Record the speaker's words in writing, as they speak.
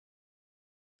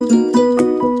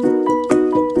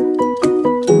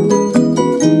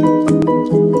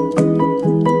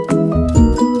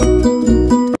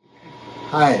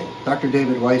Dr.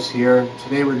 David Weiss here.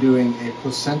 Today we're doing a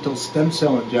placental stem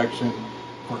cell injection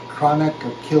for chronic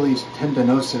Achilles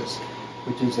tendinosis,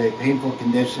 which is a painful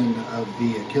condition of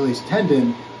the Achilles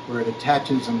tendon where it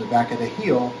attaches on the back of the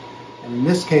heel, and in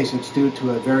this case it's due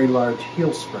to a very large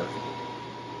heel spur.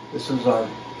 This is our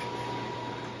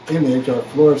image, our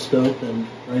fluoroscope, and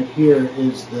right here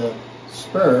is the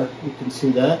spur. You can see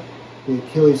that. The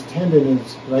Achilles tendon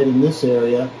is right in this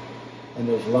area, and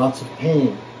there's lots of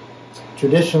pain.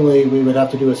 Traditionally, we would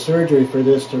have to do a surgery for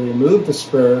this to remove the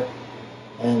spur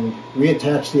and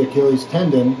reattach the Achilles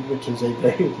tendon, which is a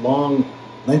very long,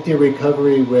 lengthy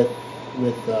recovery with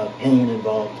pain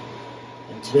involved.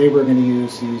 And today we're going to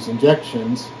use these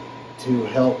injections to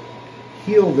help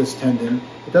heal this tendon.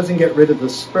 It doesn't get rid of the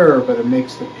spur, but it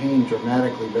makes the pain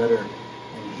dramatically better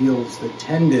and heals the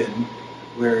tendon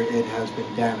where it has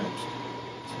been damaged.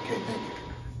 Okay, thank you.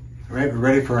 All right, we're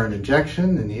ready for an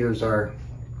injection, and here's our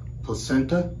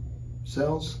placenta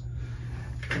cells.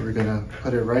 We're going to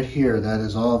put it right here. That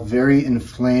is all very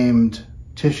inflamed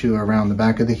tissue around the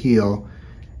back of the heel,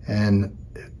 and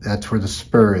that's where the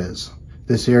spur is.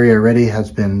 This area already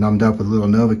has been numbed up with a little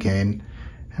Novocaine,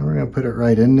 and we're going to put it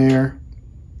right in there.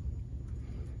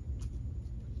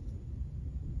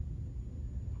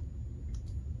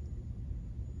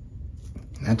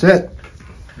 That's it.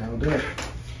 That'll do it.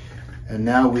 And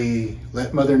now we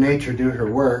let Mother Nature do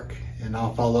her work, and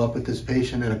I'll follow up with this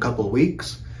patient in a couple of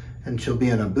weeks, and she'll be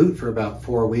in a boot for about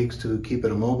 4 weeks to keep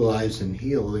it immobilized and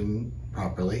healing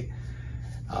properly.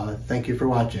 Thank you for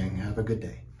watching. Have a good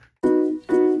day.